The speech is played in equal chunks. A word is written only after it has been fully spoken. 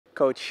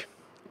Coach,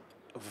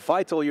 a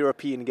vital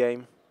European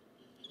game,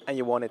 and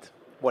you won it.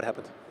 What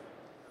happened?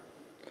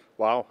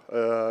 Wow,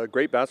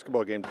 great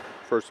basketball game,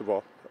 first of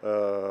all.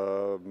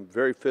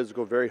 Very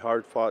physical, very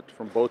hard fought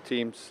from both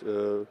teams.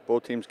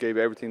 Both teams gave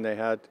everything they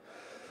had.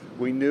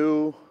 We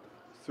knew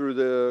through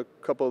the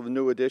couple of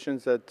new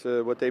additions that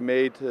what they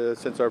made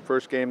since our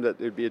first game that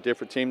it would be a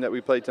different team that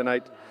we played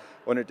tonight,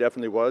 when it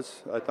definitely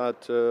was. I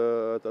thought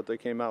they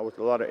came out with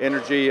a lot of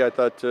energy. I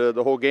thought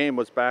the whole game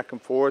was back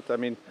and forth. I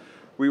mean,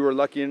 we were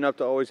lucky enough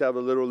to always have a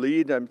little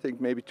lead. I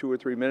think maybe 2 or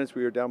 3 minutes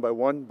we were down by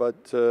 1, but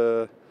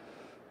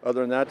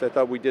other than that, I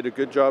thought we did a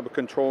good job of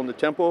controlling the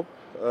tempo.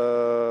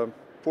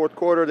 Fourth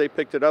quarter, they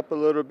picked it up a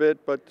little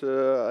bit, but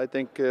I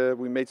think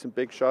we made some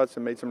big shots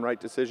and made some right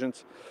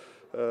decisions.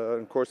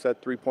 Of course,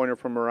 that three-pointer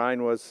from Marijn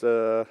was,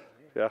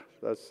 that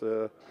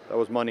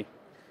was money.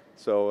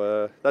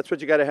 So that's what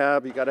you got to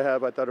have. You got to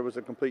have. I thought it was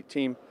a complete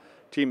team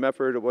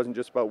effort. It wasn't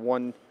just about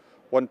one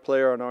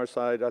player on our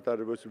side. I thought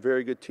it was a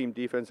very good team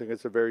defense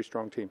against a very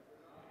strong team.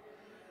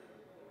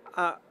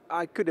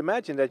 I could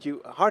imagine that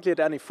you hardly had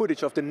any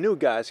footage of the new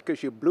guys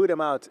because you blew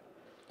them out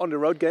on the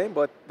road game,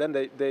 but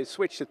then they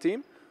switched the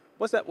team.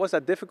 Was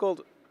that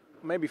difficult?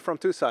 Maybe from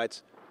two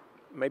sides.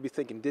 Maybe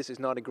thinking this is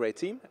not a great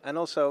team, and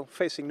also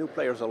facing new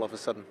players all of a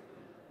sudden.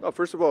 Well,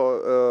 first of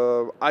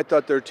all, I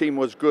thought their team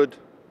was good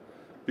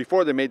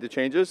before they made the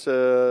changes.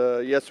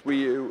 Yes,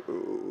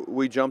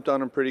 we jumped on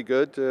them pretty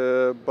good,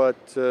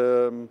 but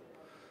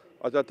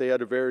I thought they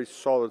had a very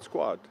solid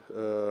squad.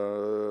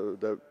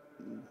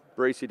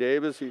 Bracy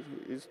Davis,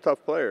 he's a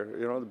tough player.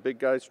 You know, the big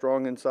guy,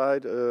 strong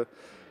inside.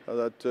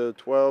 That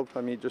 12,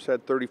 I mean, he just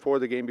had 34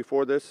 the game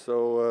before this,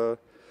 so.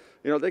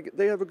 You know,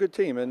 they have a good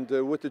team, and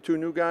with the two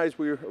new guys,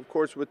 of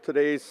course, with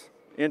today's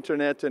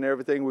internet and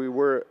everything, we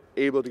were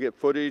able to get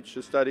footage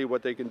to study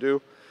what they can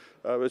do.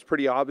 It was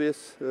pretty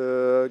obvious.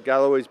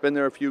 Galloway's been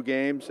there a few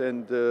games,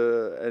 and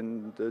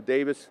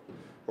Davis,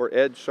 or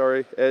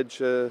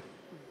Edge,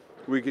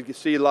 we could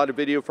see a lot of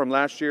video from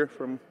last year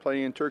from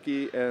playing in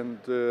Turkey, and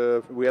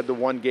we had the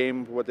one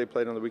game what they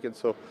played on the weekend.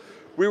 So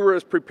we were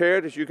as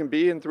prepared as you can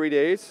be in 3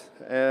 days,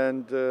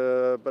 and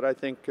but I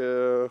think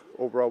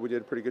overall we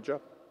did a pretty good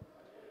job.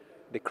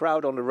 The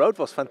crowd on the road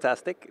was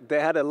fantastic.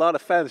 They had a lot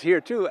of fans here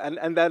too,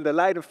 and then the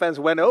Leiden fans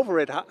went over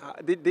it.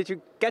 Did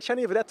you catch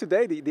any of that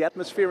today? The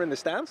atmosphere in the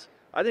stands?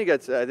 I think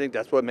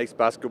that's what makes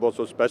basketball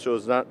so special.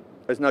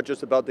 It's not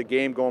just about the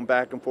game going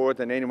back and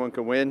forth and anyone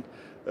can win,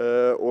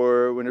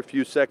 or in a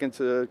few seconds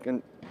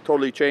can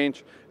totally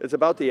change. It's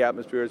about the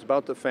atmosphere. It's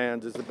about the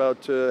fans. It's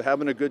about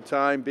having a good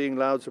time, being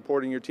loud,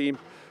 supporting your team.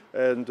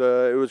 And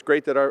it was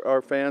great that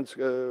our fans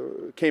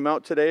came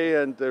out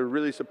today and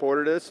really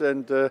supported us.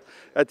 And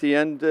at the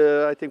end,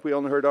 I think we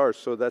only heard ours.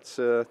 So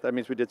that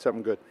means we did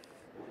something good.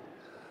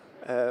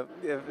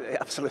 Yeah,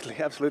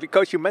 absolutely.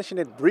 Coach, you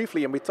mentioned it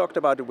briefly, and we talked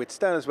about it with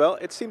Stan as well.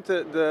 It seemed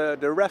the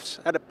refs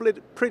had a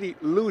pretty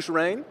loose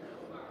rein.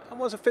 It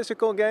was a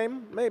physical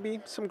game,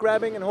 maybe some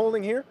grabbing and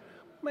holding here.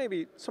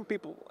 Maybe some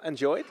people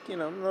enjoyed. You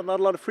know, not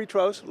a lot of free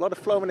throws, a lot of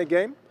flow in the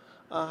game.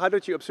 How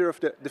did you observe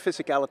the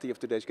physicality of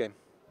today's game?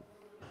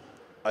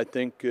 I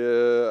think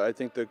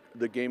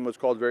the game was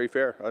called very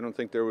fair. I don't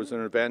think there was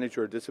an advantage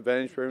or a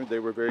disadvantage for them. They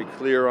were very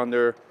clear on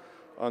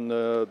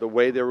the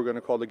way they were going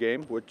to call the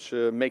game, which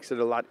makes it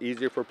a lot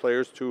easier for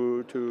players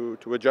to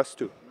adjust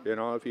to. You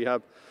know, if you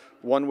have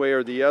one way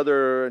or the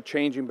other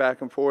changing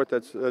back and forth,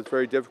 that's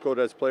very difficult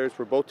as players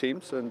for both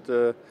teams. And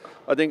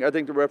I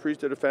think the referees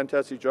did a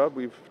fantastic job.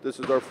 This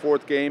is our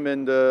fourth game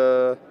in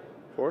the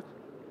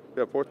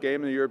fourth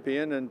game in the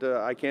European, and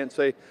I can't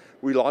say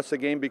we lost the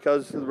game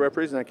because of the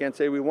referees, and I can't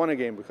say we won a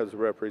game because of the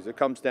referees. It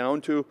comes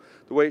down to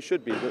the way it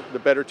should be. The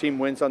better team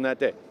wins on that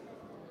day.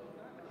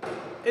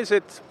 Is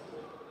it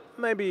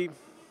maybe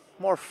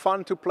more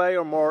fun to play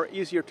or more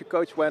easier to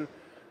coach when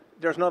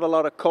there's not a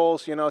lot of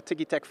calls, you know,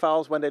 ticky-tack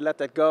fouls when they let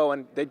that go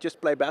and they just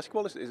play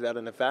basketball? Is that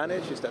an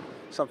advantage? Is that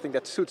something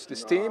that suits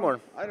this team? Or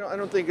I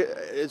don't think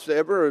it's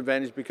ever an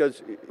advantage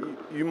because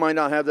you might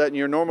not have that in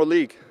your normal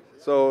league.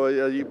 So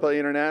you play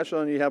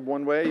international and you have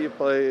one way, you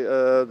play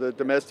the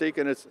domestic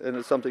and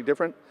it's something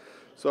different.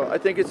 So I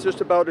think it's just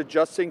about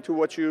adjusting to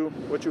what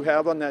you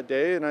have on that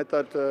day, and I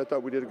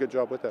thought we did a good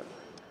job with that.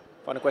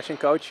 Final question,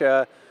 Coach.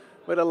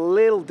 With a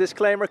little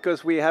disclaimer,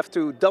 because we have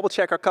to double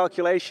check our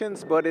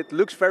calculations, but it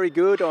looks very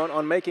good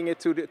on making it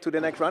to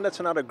the next round.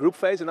 That's another group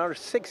phase, another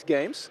 6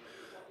 games.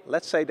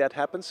 Let's say that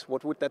happens.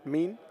 What would that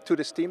mean to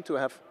this team to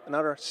have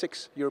another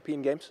 6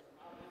 European games?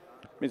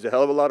 It means a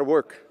hell of a lot of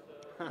work.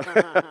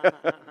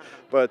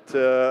 But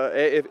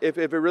if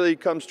it really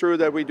comes true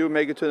that we do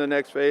make it to the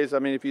next phase, I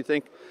mean, if you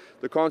think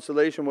the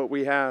constellation what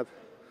we have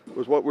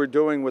with what we're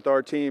doing with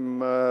our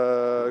team,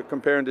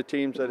 comparing to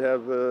teams that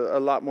have a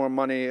lot more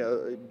money,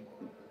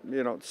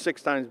 you know,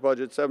 6 times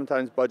budget, 7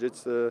 times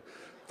budgets,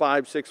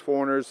 5, 6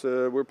 foreigners.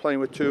 We're playing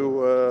with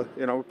 2.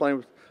 You know, we're playing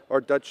with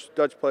our Dutch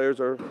players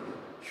are a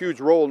huge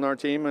role in our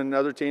team, and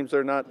other teams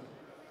are not,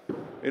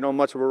 you know,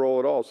 much of a role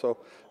at all. So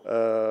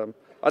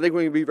I think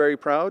we can be very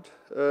proud,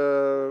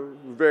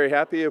 very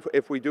happy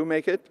if we do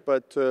make it.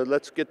 But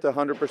let's get the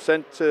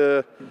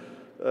 100%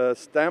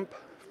 stamp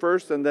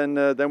first, and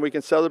then we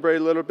can celebrate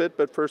a little bit.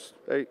 But first,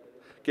 hey,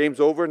 game's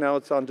over. Now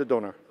it's on to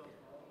Donar.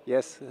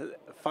 Yes,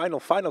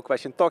 final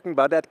question. Talking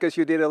about that, because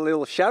you did a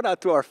little shout out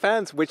to our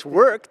fans, which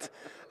worked.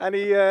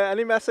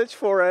 Any message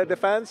for the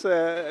fans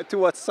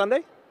towards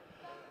Sunday?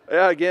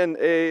 Yeah, again,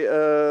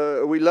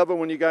 we love it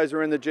when you guys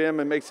are in the gym.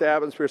 It makes the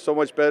atmosphere so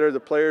much better. The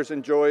players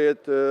enjoy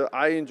it.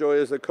 I enjoy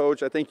it as a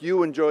coach. I think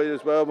you enjoy it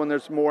as well when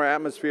there's more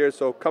atmosphere.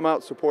 So come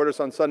out, support us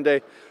on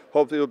Sunday.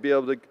 Hopefully we'll be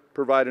able to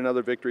provide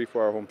another victory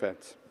for our home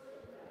fans.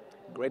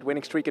 Great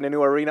winning streak in the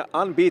new arena.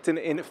 Unbeaten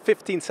in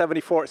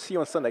 1574. See you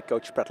on Sunday,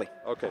 Coach Spradley.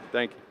 Okay,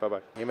 thank you.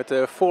 Bye-bye. Hier met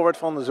de forward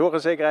van de Zorg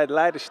en Zekerheid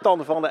Leiden,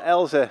 Stan van de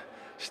Elzen.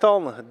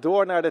 Stan,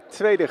 door naar de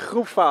tweede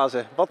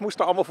groepsfase. Wat moest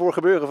er allemaal voor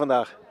gebeuren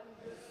vandaag?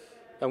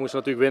 We moesten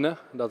natuurlijk winnen,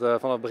 dat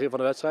vanaf het begin van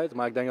de wedstrijd.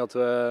 Maar ik denk dat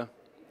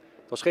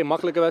het was geen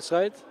makkelijke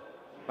wedstrijd.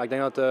 Maar ik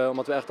denk dat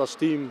omdat we echt als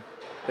team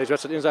deze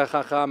wedstrijd in zijn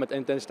gaan met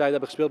intensiteit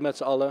hebben gespeeld met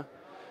z'n allen.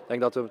 Ik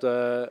denk dat we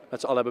het met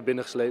z'n allen hebben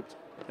binnengesleept.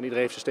 En iedereen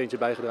heeft zijn steentje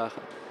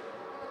bijgedragen.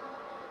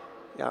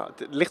 Ja,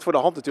 het ligt voor de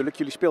hand natuurlijk.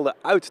 Jullie speelden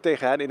uit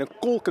tegen hen in een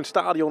kolkend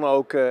stadion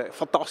ook.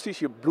 Fantastisch,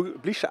 je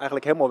blies ze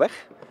eigenlijk helemaal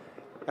weg.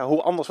 Ja,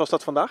 hoe anders was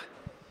dat vandaag?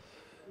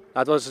 Nou,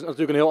 het was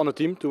natuurlijk een heel ander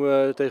team toen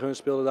we tegen hun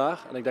speelden daar.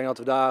 En ik denk dat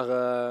we daar...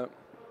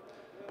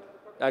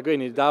 Ja, ik weet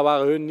niet, daar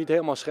waren hun niet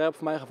helemaal scherp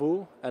voor mijn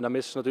gevoel. En dan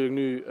missen ze natuurlijk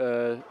nu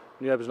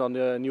hebben ze dan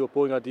de nieuwe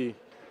point die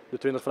de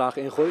 20 vandaag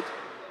ingooit.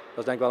 Dat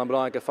is denk ik wel een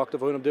belangrijke factor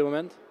voor hun op dit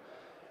moment.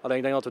 Alleen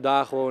ik denk dat we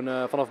daar gewoon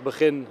vanaf het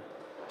begin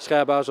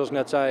scherp waren zoals ik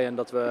net zei. En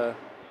dat we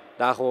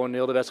daar gewoon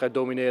heel de wedstrijd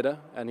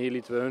domineerden. En hier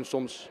lieten we hun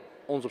soms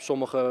ons op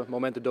sommige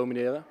momenten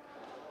domineren.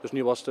 Dus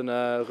nu was het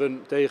een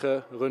run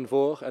tegen, run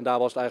voor. En daar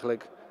was het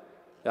eigenlijk,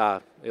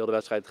 ja, heel de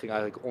wedstrijd ging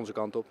eigenlijk onze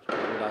kant op. Toen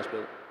we daar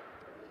speelden.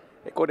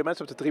 Ik hoorde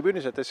mensen op de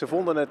tribune zitten. Ze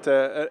vonden het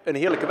een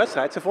heerlijke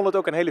wedstrijd. Ze vonden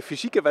het ook een hele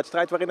fysieke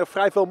wedstrijd waarin er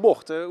vrij veel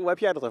mocht. Hoe heb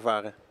jij dat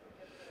ervaren?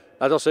 Nou,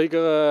 het was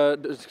zeker,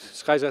 de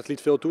scheidsrechter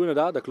liet veel toe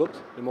inderdaad, dat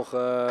klopt. Je mocht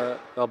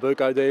wel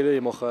beuken uitdelen,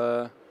 je mocht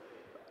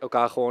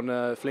elkaar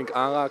gewoon flink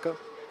aanraken.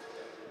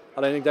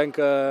 Alleen ik denk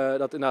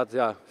dat inderdaad,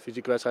 ja,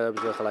 fysieke wedstrijd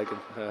hebben ze gelijk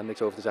in.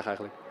 Niks over te zeggen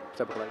eigenlijk. Ze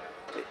hebben gelijk.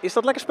 Is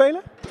dat lekker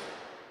spelen?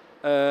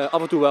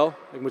 Af en toe wel.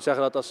 Ik moet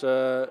zeggen dat als,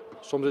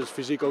 soms is het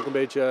fysiek ook een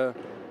beetje...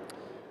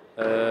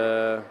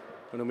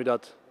 hoe noem je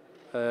dat?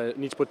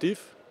 Niet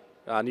sportief.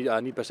 Ja,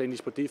 niet per se niet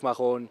sportief, maar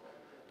gewoon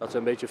dat ze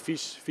een beetje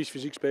vies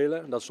fysiek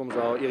spelen. Dat is soms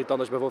wel irritant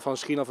als je bijvoorbeeld van een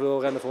screen af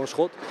wil rennen voor een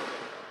schot.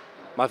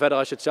 Maar verder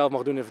als je het zelf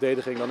mag doen in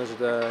verdediging, dan is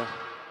het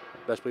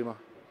best prima.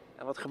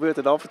 En wat gebeurt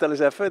er dan? Vertel eens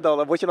even.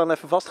 Dan word je dan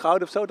even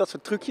vastgehouden of zo? Dat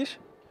soort trucjes?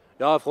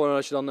 Ja, of gewoon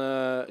als je dan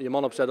je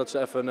man opzet dat ze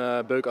even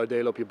een beuk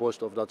uitdelen op je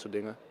borst of dat soort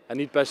dingen. En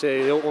niet per se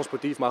heel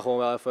onsportief, maar gewoon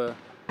wel even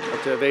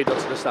dat je weet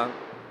dat ze er staan.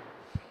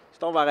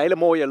 Dan waren hele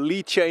mooie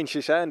lead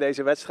changes in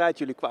deze wedstrijd.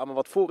 Jullie kwamen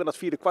wat voor in dat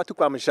vierde kwart. Toen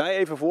kwamen zij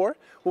even voor.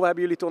 Hoe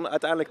hebben jullie toen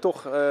uiteindelijk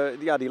toch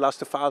die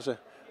laatste fase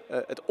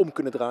het om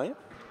kunnen draaien?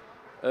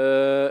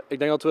 Ik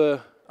denk dat we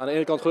aan de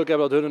ene kant geluk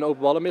hebben dat hun een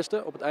open ballen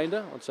misten op het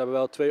einde. Want ze hebben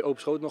wel 2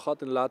 open schoten nog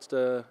gehad in de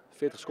laatste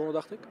 40 seconden,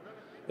 dacht ik.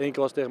 Eén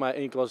keer was tegen mij,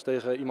 één keer was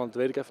tegen iemand,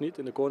 weet ik even niet,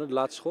 in de corner, de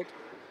laatste schot.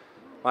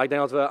 Maar ik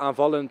denk dat we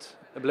aanvallend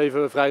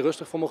bleven vrij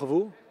rustig voor mijn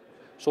gevoel.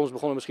 Soms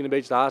begonnen we misschien een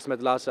beetje te haasten met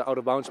de laatste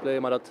out-of-bounds play,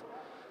 maar dat...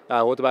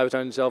 Ja, hoort erbij, we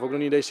zijn zelf ook nog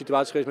niet in deze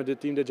situatie geweest met dit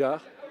team dit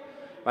jaar.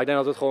 Maar ik denk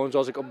dat we het gewoon,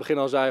 zoals ik op het begin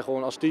al zei,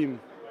 gewoon als team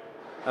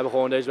hebben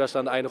gewoon deze wedstrijd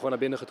aan het einde gewoon naar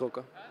binnen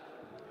getrokken.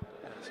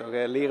 Ja, zo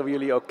leren we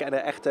jullie ook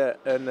kennen. Echt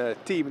een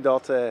team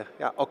dat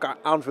elkaar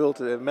aanvult.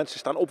 Mensen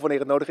staan op wanneer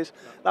het nodig is.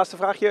 Laatste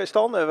vraagje,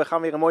 Stan. We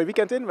gaan weer een mooi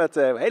weekend in met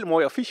een hele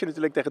mooie affiche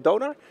natuurlijk tegen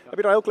Donar. Ja. Heb je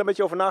daar een heel klein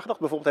beetje over nagedacht?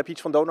 Bijvoorbeeld, heb je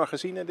iets van Donar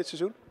gezien dit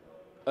seizoen?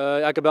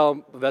 Ja, ik heb wel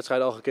een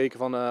wedstrijd al gekeken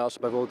van als ze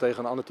bijvoorbeeld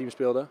tegen een ander team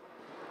speelden.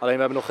 Alleen we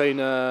hebben nog geen...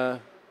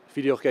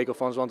 video gekeken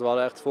van ze, want we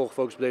hadden echt vol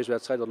gefocust op deze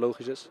wedstrijd, wat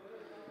logisch is.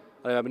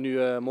 We hebben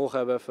nu, morgen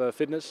hebben we even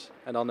fitness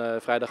en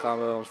dan vrijdag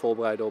gaan we ons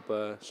voorbereiden op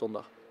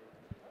zondag.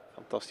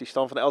 Fantastisch.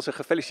 Stan van Elzen,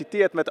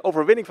 gefeliciteerd met de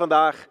overwinning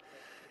vandaag.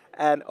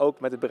 En ook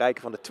met het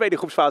bereiken van de tweede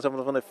groepsfase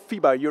van de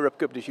FIBA Europe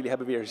Cup. Dus jullie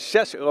hebben weer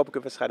 6 Europa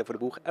Cup wedstrijden voor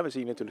de boeg. En we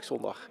zien je natuurlijk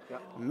zondag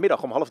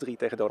middag om 14:30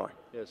 tegen Donar.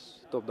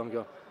 Yes, top,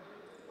 dankjewel.